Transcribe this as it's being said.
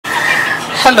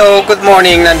Hello, good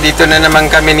morning. Nandito na naman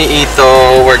kami ni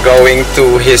Ito. We're going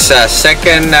to his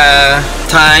second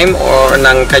time or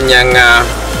ng kanyang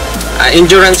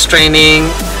endurance training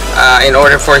in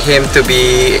order for him to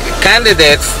be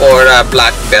candidate for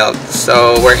black belt.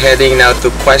 So we're heading now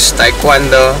to Quest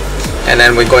Taekwondo, and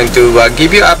then we're going to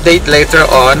give you update later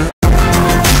on.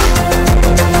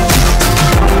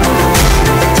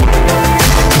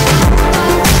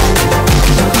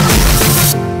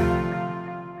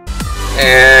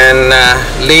 And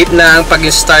late na ang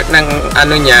pag-start ng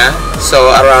ano niya,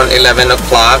 so around 11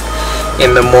 o'clock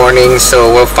in the morning.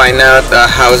 So we'll find out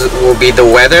how will be the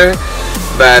weather,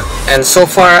 and so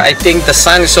far I think the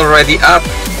sun is already up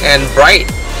and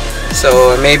bright,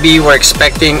 so maybe we're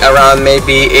expecting around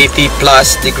maybe 80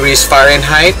 plus degrees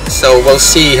Fahrenheit. So we'll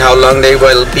see how long they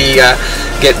will be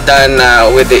get done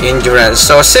with the endurance.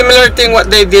 So similar thing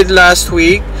what they did last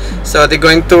week. So they're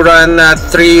going to run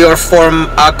 3 or 4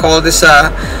 call this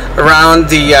around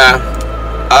the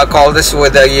call this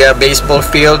with the baseball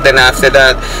field. Then after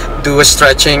that, do a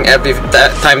stretching every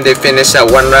time they finish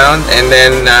one round, and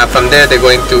then from there they're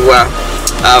going to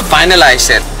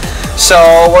finalize it. So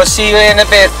we'll see you in a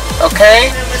bit. Okay?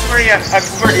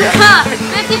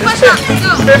 50 push-ups.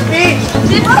 50?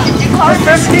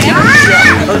 50?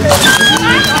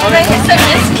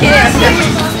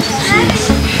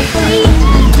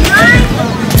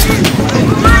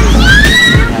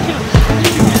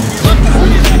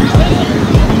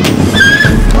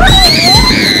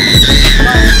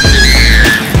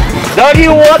 Daddy,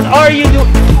 what are you doing?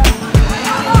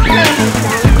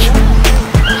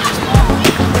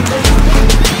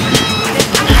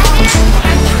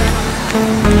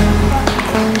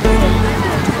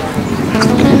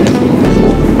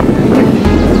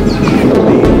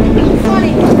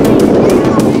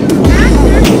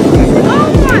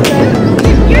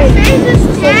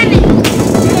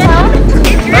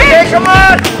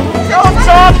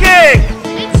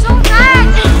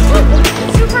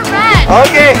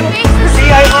 Okay,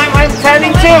 see, I'm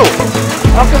tanning too.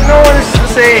 How come no one is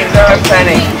saying that I'm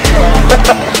tanning?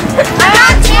 I'm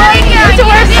not tanning you. It's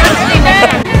worse.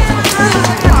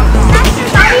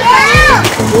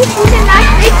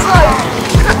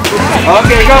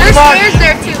 Okay, go, come on. There's stairs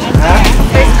there too. Huh?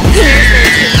 There's stairs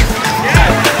there too.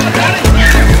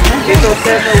 Get those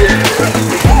stairs over.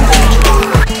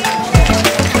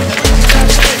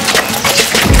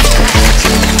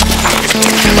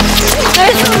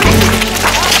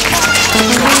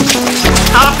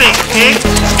 Topic, okay?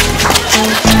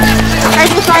 I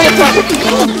just saw your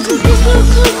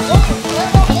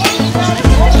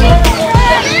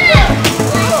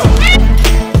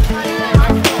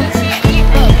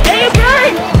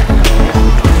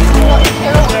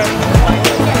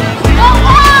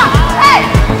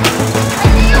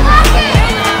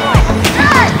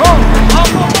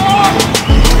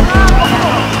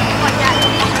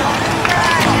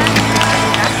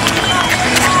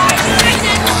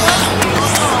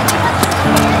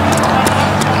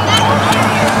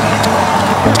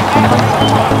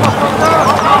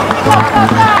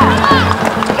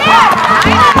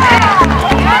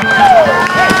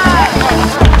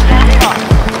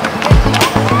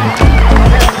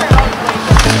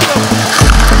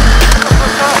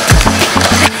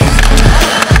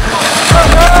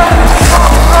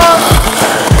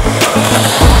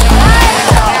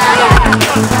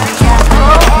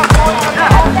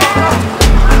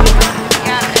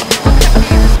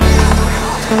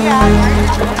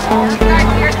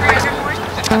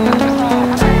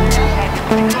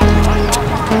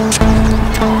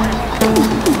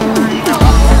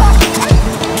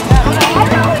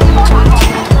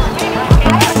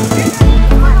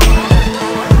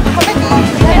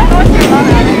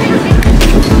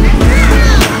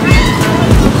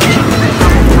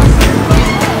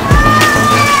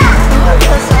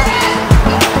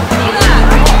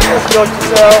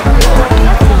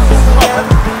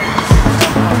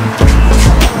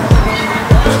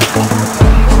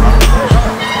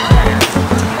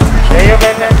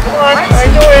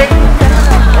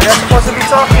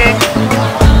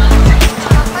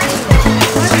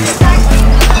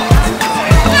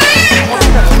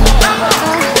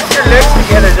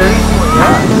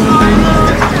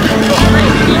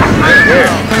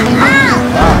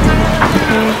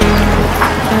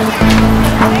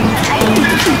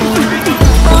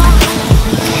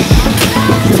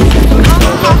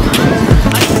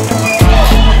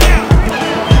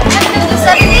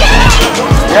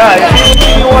Yeah, if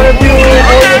you want to do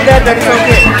more than that, that's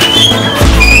okay.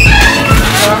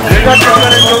 You're not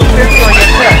going to go 50 on your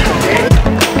chest, okay?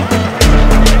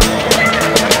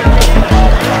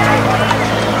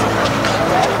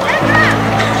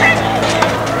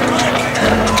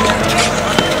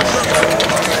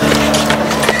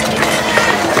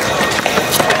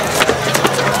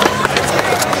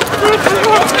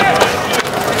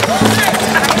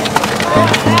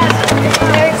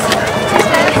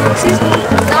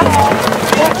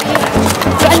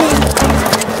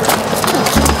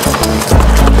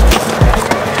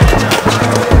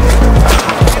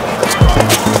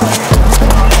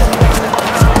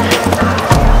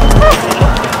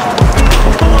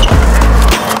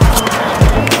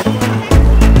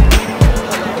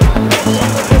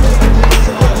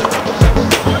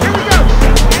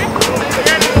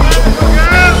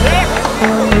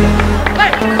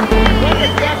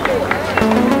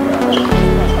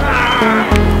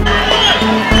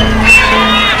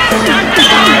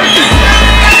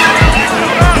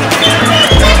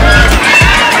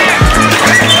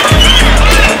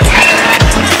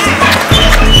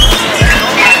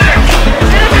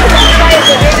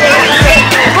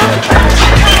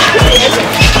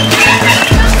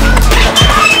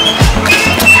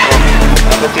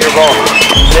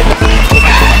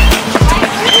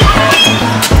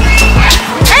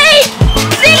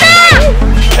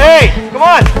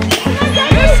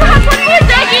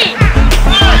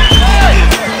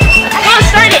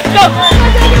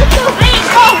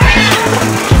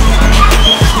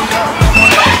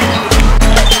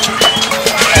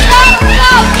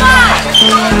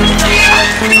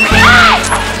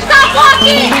 Stop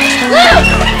walking! Luke!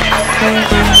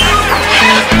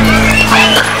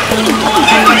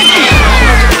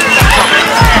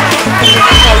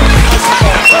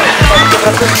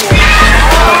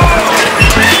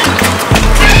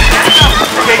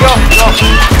 Okay, go, go.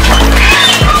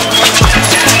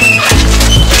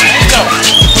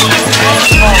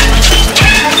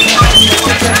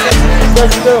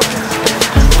 Let's go.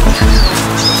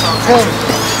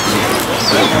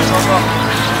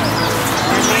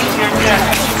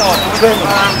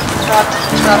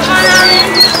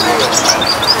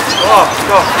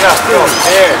 Go, yeah, go.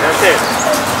 There, that's it.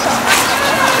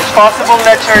 If possible,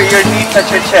 let your knee touch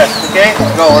your chest, okay?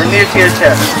 Go, or near to your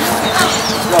chest.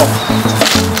 Go.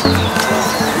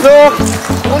 Look!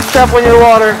 Don't step on your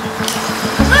water.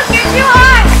 Look, you're too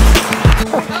high!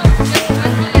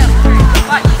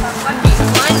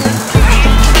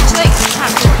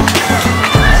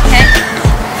 Okay.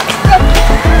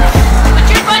 Put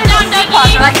your foot down,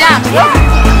 Dougie. Like that.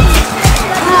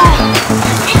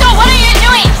 Ito, what are you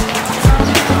doing?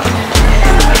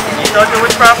 You don't do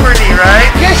it properly,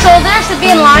 right? Your shoulders should be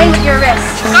in line with your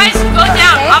wrist. Guys, go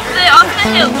down. Okay. Off the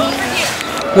hill. Go over here.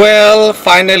 Well,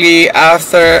 finally,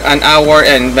 after an hour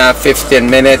and 15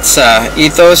 minutes,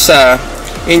 Ito's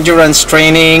endurance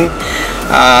training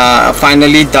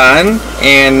finally done,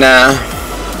 and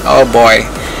oh boy,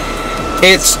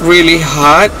 it's really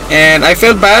hot, and I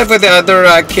feel bad for the other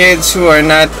kids who are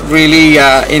not really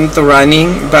into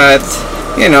running, but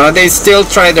you know, they still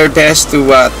try their best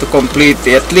to complete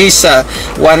at least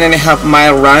 1.5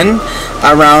 mile run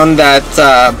around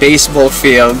that baseball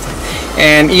field.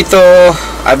 And Ito,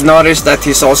 I've noticed that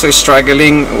he's also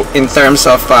struggling in terms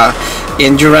of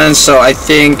endurance, so I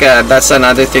think that's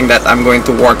another thing that I'm going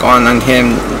to work on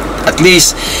him. At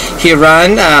least he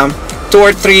ran 2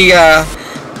 or 3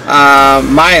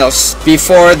 miles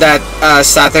before that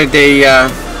Saturday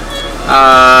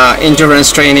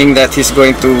endurance training that he's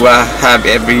going to have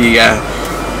every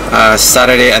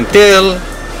Saturday until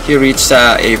he reaches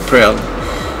April.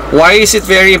 Why is it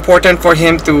very important for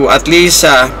him to at least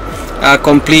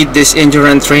complete this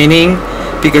endurance training?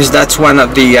 Because that's one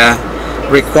of the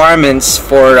requirements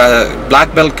for a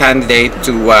black belt candidate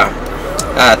to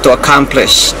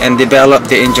accomplish and develop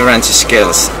the endurance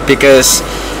skills. Because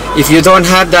if you don't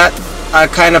have that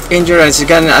kind of endurance, it's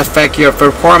going to affect your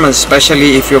performance,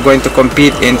 especially if you're going to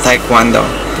compete in Taekwondo.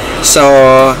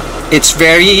 So it's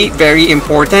very, very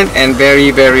important and very,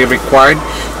 very required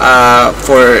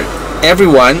for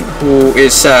everyone who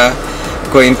is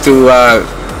going to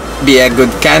be a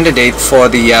good candidate for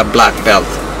the black belt.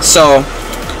 So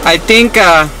I think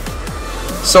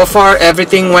so far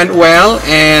everything went well,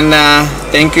 and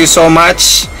thank you so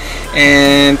much,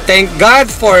 and thank God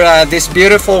for this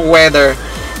beautiful weather.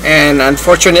 And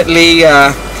unfortunately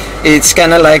it's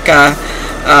kind of like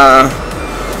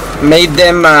made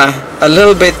them a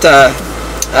little bit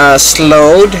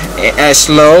slow,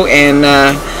 and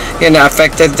you know,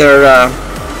 affected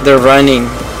their running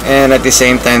and at the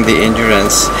same time the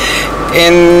endurance.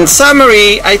 In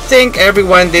summary, I think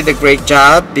everyone did a great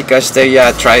job because they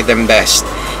tried their best,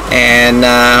 and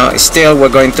still we're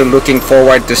going to looking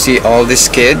forward to see all these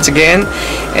kids again.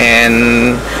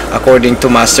 And according to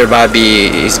Master Bobby,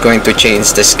 is going to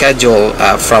change the schedule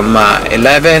from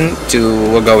 11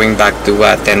 to we're going back to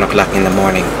 10 o'clock in the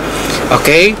morning.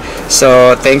 Okay,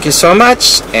 so thank you so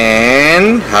much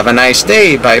and have a nice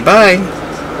day. Bye bye.